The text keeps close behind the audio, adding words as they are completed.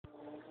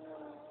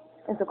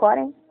It's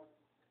recording?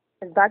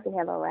 It's dark in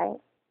here though, right?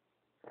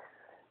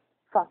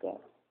 Fuck it.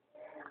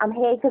 I'm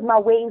here 'cause my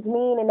ways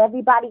mean and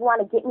everybody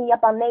wanna get me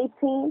up on their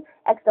team.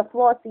 Extra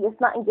flossy, it's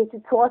nothing get you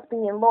tossed,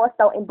 being lost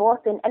out in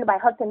Boston. Anybody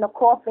husting the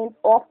coffins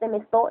off them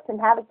is thoughts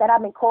and havoc that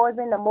I've been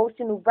causing.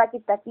 Emotional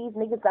wreckage that these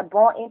niggas are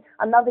brought in.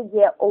 Another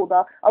year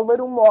older, a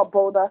little more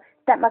bolder.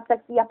 Set my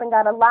sexy up and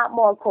got a lot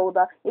more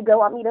colder. Your girl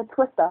want me to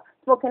twist her,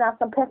 smoking out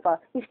some piffer.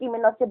 You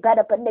screaming out you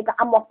better, but nigga,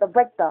 I'm off the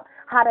Richter.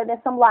 Hotter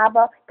than some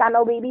lava, got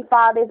no baby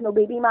fathers, no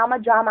baby mama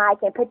drama. I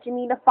can't picture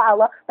me to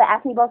follow, but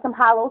ask me about some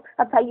hollows.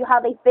 I'll tell you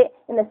how they fit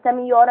in the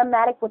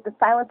semi-automatic with the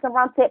silencer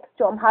on tip.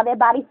 Show them how their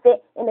body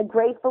fit in a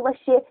grave full of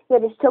shit. You're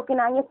just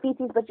choking on your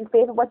feces, but you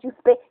favor what you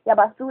spit. Yeah,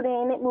 Basuda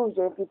and it moves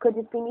you. If you could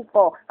just see me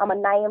fall, I'm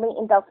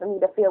annihilating doubt for me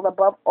to feel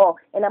above all.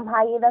 And I'm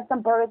higher than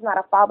some birds, not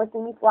a father see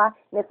me fly.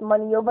 And it's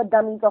money over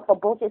dummies off of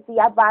bullshit. See,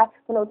 I vibe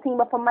for no team,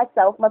 but for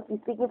myself. Must be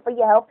speaking for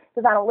your health,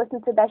 'cause I don't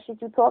listen to that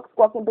shit you talk.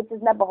 Squawking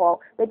bitches never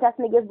haul. Bitch ass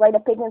niggas write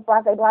opinions,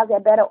 blase,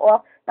 better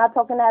off. Not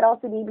talking that all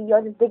to me, but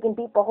you're just digging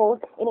deeper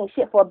holes. It ain't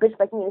shit for a bitch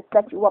like me to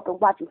set you up and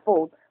watch you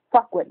fold.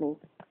 Fuck with me.